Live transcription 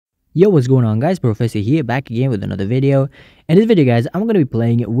Yo, what's going on, guys? Professor here, back again with another video. In this video, guys, I'm going to be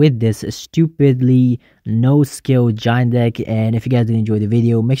playing with this stupidly no-skill giant deck, and if you guys did enjoy the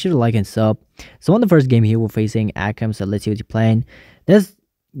video, make sure to like and sub. So on the first game here, we're facing Akam, so let's see what you're playing. This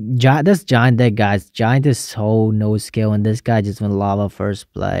giant deck, guys, giant is so no-skill, and this guy just went lava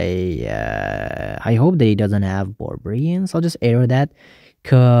first play. I hope that he doesn't have barbarians. I'll just arrow that,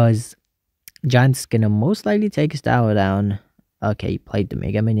 because giant's gonna most likely take his tower down. Okay, played the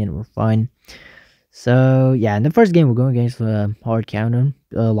Mega Minion, we're fine. So, yeah, in the first game, we're going against Hard Counter,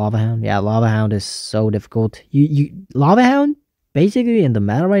 Lava Hound. Yeah, Lava Hound is so difficult. Lava Hound, basically, in the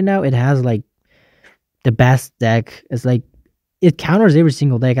meta right now, it has, like, the best deck. It's like, it counters every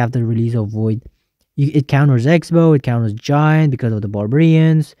single deck after the release of Void. It counters X-Bow, it counters Giant because of the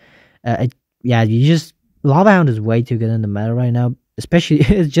Barbarians. Lava Hound is way too good in the meta right now, especially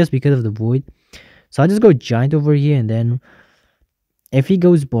it's just because of the Void. So I'll just go Giant over here, and then if he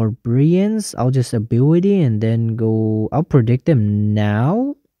goes Barbarians, I'll just ability and then go. I'll predict them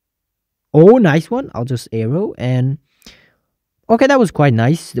now. Oh, nice one. I'll just arrow and. Okay, that was quite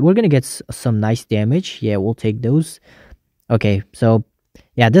nice. We're gonna get some nice damage. Yeah, we'll take those. Okay, so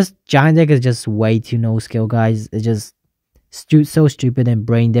yeah, this giant deck is just way too no skill, guys. It's just so stupid and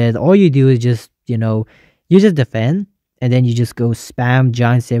brain dead. All you do is just, you just defend and then you just go spam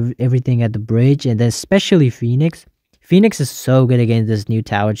giants everything at the bridge, and then especially Phoenix. Phoenix is so good against this new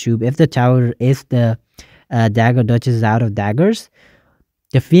tower troop. If the dagger Duchess is out of daggers,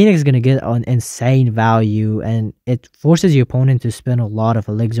 the Phoenix is gonna get an insane value, and it forces your opponent to spend a lot of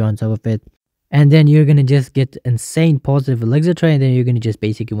elixir on top of it. And then you're gonna just get insane positive elixir trade, and then you're gonna just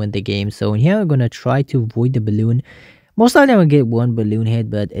basically win the game. So in here, I'm gonna try to avoid the balloon. Most likely I'm gonna get one balloon hit,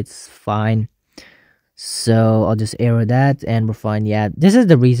 but it's fine. So I'll just arrow that and we're fine. Yeah, this is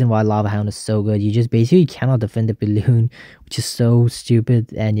the reason why Lava Hound is so good. You just basically cannot defend the balloon, which is so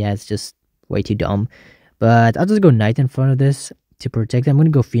stupid. And yeah, it's just way too dumb. But I'll just go Knight in front of this to protect. I'm going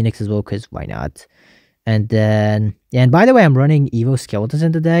to go Phoenix as well, because why not? And then, yeah, and by the way, I'm running Evo Skeletons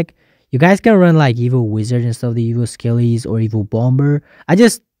in the deck. You guys can run like Evo Wizard instead of the Evo Skillies or Evo Bomber.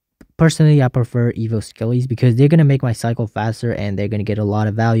 Personally, I prefer Evo Skillies because they're going to make my cycle faster and they're going to get a lot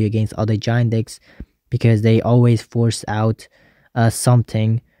of value against other giant decks, because they always force out arrows.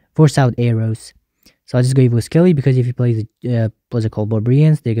 So I'll just go Evo Skelly, because if he plays what's it called,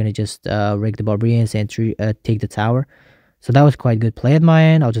 Barbarians, they're gonna just rig the Barbarians and take the tower. So that was quite good play at my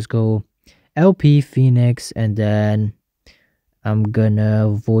end. I'll just go LP Phoenix, and then I'm gonna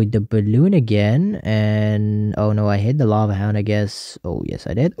avoid the balloon again. And oh no, I hit the Lava Hound, I guess. Oh yes,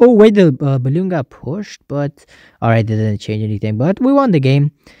 I did. Oh wait, the balloon got pushed, but alright, that didn't change anything. But we won the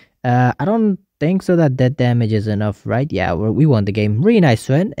game. I don't think so that damage is enough, right? Yeah, we won the game. Really nice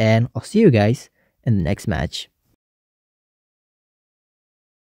win, and I'll see you guys in the next match.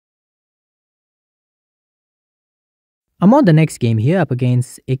 I'm on the next game here up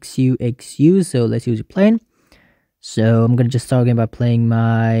against XU, so let's use your plan. So I'm gonna just start again by playing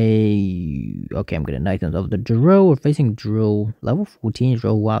my. Okay, I'm gonna Knight of the Drow. We're facing Drow, level 14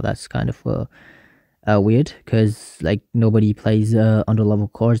 Drow. Wow, that's kind of weird, because like nobody plays under level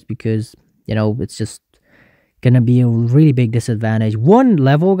cards, because it's just gonna be a really big disadvantage. One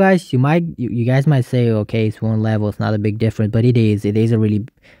level, guys, you guys might say, okay, it's one level, it's not a big difference, but it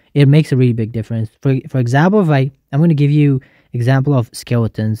makes a really big difference. For example, if I'm gonna give you example of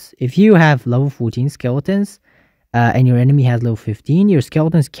skeletons. If you have level 14 skeletons and your enemy has level 15, your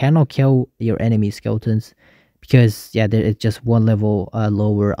skeletons cannot kill your enemy skeletons, because yeah, it's just one level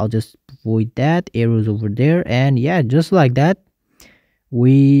lower. I'll just avoid that, arrows over there, and yeah, just like that,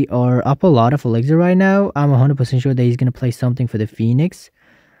 we are up a lot of elixir right now. I'm 100% sure that he's gonna play something for the Phoenix,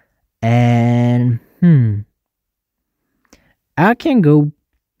 and I can go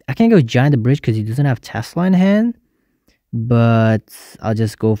Giant the Bridge because he doesn't have Tesla in hand, but I'll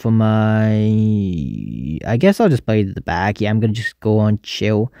just go for I guess I'll just play the back. Yeah, I'm gonna just go on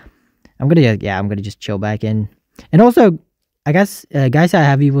chill. I'm gonna just chill back in. And also, I guess guys, I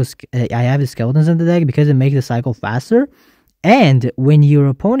have the skeletons in the deck because it makes the cycle faster. And when your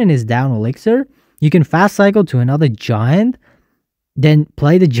opponent is down elixir, you can fast cycle to another giant, then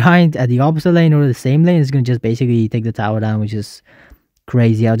play the giant at the opposite lane or the same lane. It's gonna just basically take the tower down, which is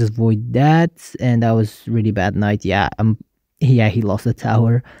crazy. I'll just void that, and that was really bad Knight. Yeah, he lost the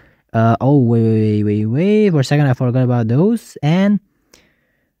tower. Oh wait. For a second, I forgot about those. And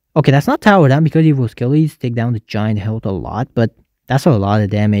okay, that's not tower down because Evo Skillies take down the giant health a lot, but that's a lot of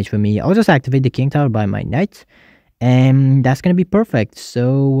damage for me. I'll just activate the King Tower by my Knight, and that's gonna be perfect.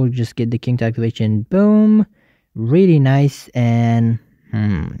 So we'll just get the King Tower activation. Boom, really nice. And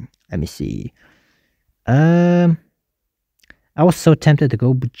let me see. I I was so tempted to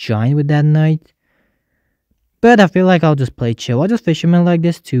go Giant with that Knight. But I feel like I'll just play chill. I'll just Fisherman like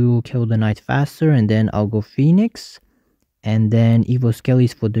this to kill the Knight faster. And then I'll go Phoenix. And then Evil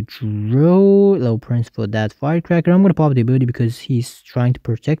Skellies for the draw. Little Prince for that Firecracker. I'm going to pop the ability because he's trying to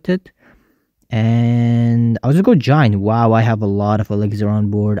protect it. And I'll just go Giant. Wow, I have a lot of Elixir on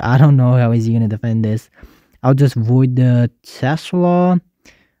board. I don't know how he's going to defend this. I'll just void the Tesla.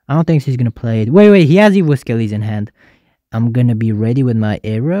 I don't think he's going to play it. Wait, he has Evil Skellies in hand. I'm going to be ready with my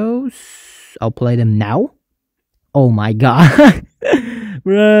arrows. I'll play them now. Oh my god.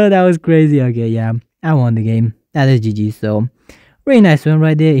 Bro, that was crazy. Okay, yeah. I won the game. That is GG. So, really nice one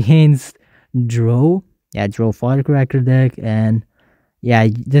right there against Draw. Yeah, Draw Firecracker deck. And yeah,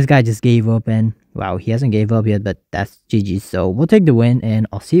 this guy just gave up. And wow, he hasn't gave up yet. But that's GG. So, we'll take the win. And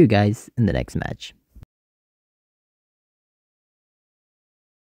I'll see you guys in the next match.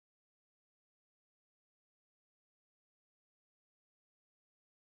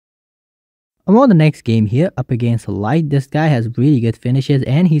 I'm on the next game here, up against Light. This guy has really good finishes,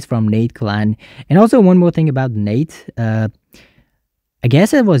 and he's from Nate clan. And also, one more thing about Nate. I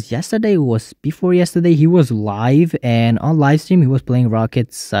guess it was yesterday, it was before yesterday, he was live, and on live stream, he was playing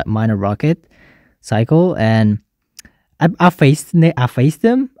Minor Rocket Cycle, and I faced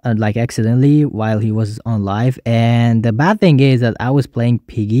him, like, accidentally while he was on live. And the bad thing is that I was playing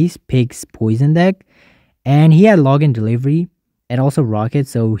Pig's Poison deck, and he had login delivery, and also Rocket,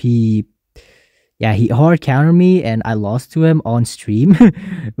 so he hard countered me and I lost to him on stream,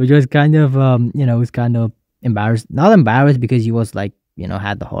 which was kind of, it was kind of embarrassed. Not embarrassed because he was like,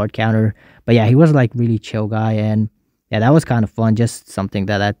 had the hard counter. But yeah, he was like really chill guy. And yeah, that was kind of fun. Just something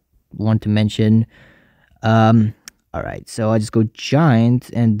that I want to mention. All right, so I just go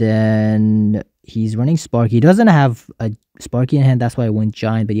Giant and then he's running Sparky. He doesn't have a Sparky in hand. That's why I went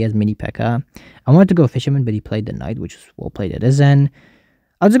Giant, but he has Mini P.E.K.K.A. I wanted to go Fisherman, but he played the Knight, which is well played at his end.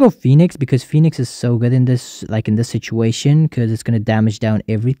 I'll just go Phoenix because Phoenix is so good in this, situation, because it's going to damage down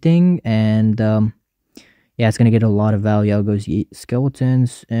everything. And, yeah, it's going to get a lot of value. I'll go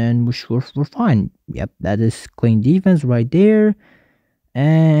Skeletons, and we're fine. Yep, that is clean defense right there.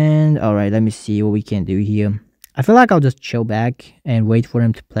 And, alright, let me see what we can do here. I feel like I'll just chill back and wait for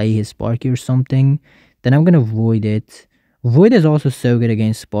him to play his Sparky or something. Then I'm going to Void it. Void is also so good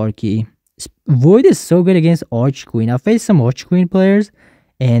against Sparky. Void is so good against Arch Queen. I've faced some Arch Queen players.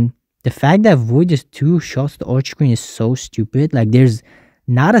 And the fact that Void just 2 shots to Arch Queen is so stupid. Like, there's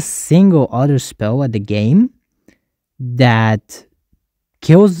not a single other spell at the game that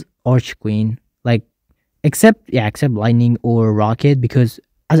kills Arch Queen. Like, except Lightning or Rocket. Because,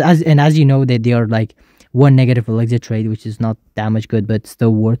 as you know, that they are like 1 negative elixir trade, which is not that much good, but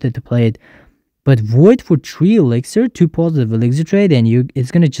still worth it to play it. But Void for 3 elixir, 2 positive elixir trade, and it's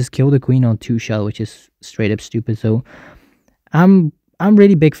gonna just kill the Queen on 2 shot, which is straight up stupid. So, I'm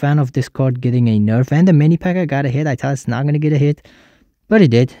really big fan of this card getting a nerf, and the Mini P.E.K.K.A. got a hit. I thought it's not going to get a hit, but it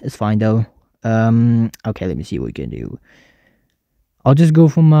did. It's fine though. Okay, let me see what we can do. I'll just go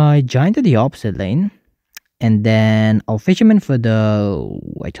for my Giant to the opposite lane, and then I'll Fisherman for the...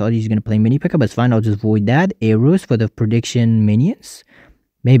 I thought he's going to play Mini P.E.K.K.A., but it's fine. I'll just void that. Arrows for the prediction minions.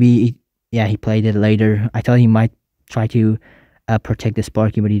 Maybe, he played it later. I thought he might try to protect the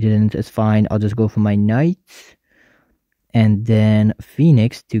Sparky, but he didn't. It's fine. I'll just go for my Knight. And then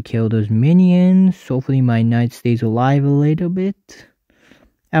Phoenix to kill those minions. Hopefully my Knight stays alive a little bit.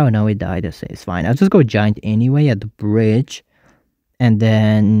 Oh no, it died. It's fine. I'll just go Giant anyway at the bridge. And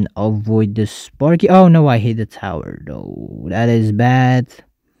then I'll void the Sparky. Oh no, I hit the tower though. That is bad.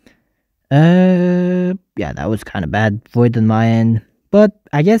 Yeah, that was kind of bad. Void on my end. But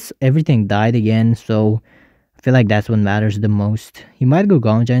I guess everything died again. So I feel like that's what matters the most. He might go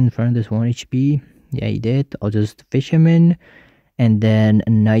GoblinGiant in front of this 1 HP. Yeah, he did. I'll just Fisherman. And then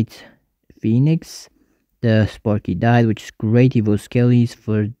Knight Phoenix. The Sparky died, which is great. Evil Skellies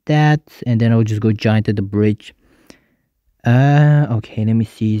for that. And then I'll just go Giant at the bridge. Okay, let me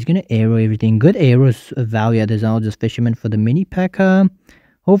see. He's gonna arrow everything. Good arrows value at this. I'll just Fisherman for the Mini P.E.K.K.A.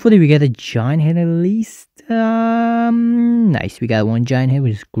 Hopefully we get a Giant hit at least. Nice. We got 1 Giant hit,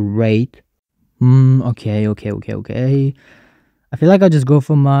 which is great. Okay. I feel like I'll just go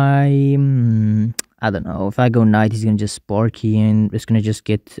for my... I don't know. If I go Knight, he's going to just Sparky and it's going to just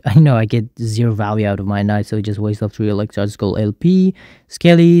get... I get 0 value out of my Knight, so it just wastes up 3 elixir. I'll just go LP.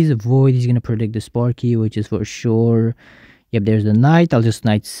 Skellies, Void, he's going to predict the Sparky, which is for sure. Yep, there's the Knight. I'll just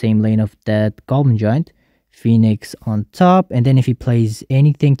Knight same lane of that GoblinGiant. Phoenix on top. And then if he plays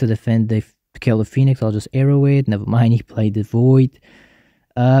anything to defend to kill the Phoenix, I'll just arrow it. Never mind, he played the Void.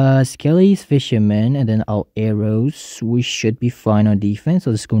 Skelly's Fisherman, and then our arrows. We should be fine on defense.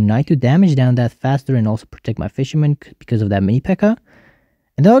 So let's go Knight to damage down that faster and also protect my Fisherman because of that mini P.E.K.K.A.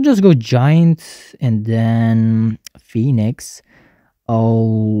 And then I'll just go Giant and then Phoenix.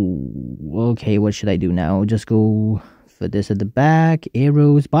 Oh, okay, what should I do now? Just go for this at the back,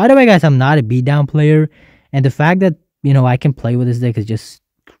 arrows. By the way, guys, I'm not a beatdown player. And the fact that, I can play with this deck is just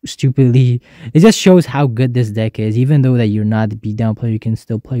stupidly, it just shows how good this deck is. Even though that you're not a beatdown player, you can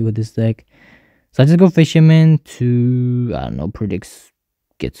still play with this deck. So I just go Fisherman to, I don't know, predicts,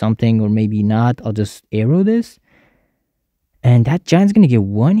 get something or maybe not. I'll just arrow this. And that Giant's gonna get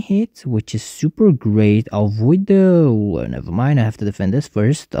one hit, which is super great. I'll avoid never mind, I have to defend this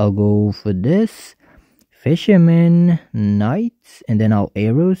first. I'll go for this. Fisherman, Knight, and then I'll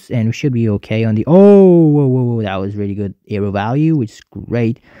arrows, and we should be okay on the... Oh, whoa, that was really good arrow value, which is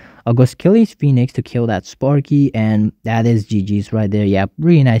great. I'll go Skilly's Phoenix to kill that Sparky, and that is GG's right there. Yeah,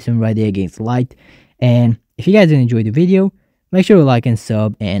 really nice one right there against Light. And if you guys enjoyed the video, make sure to like and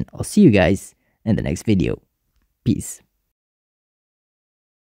sub, and I'll see you guys in the next video. Peace.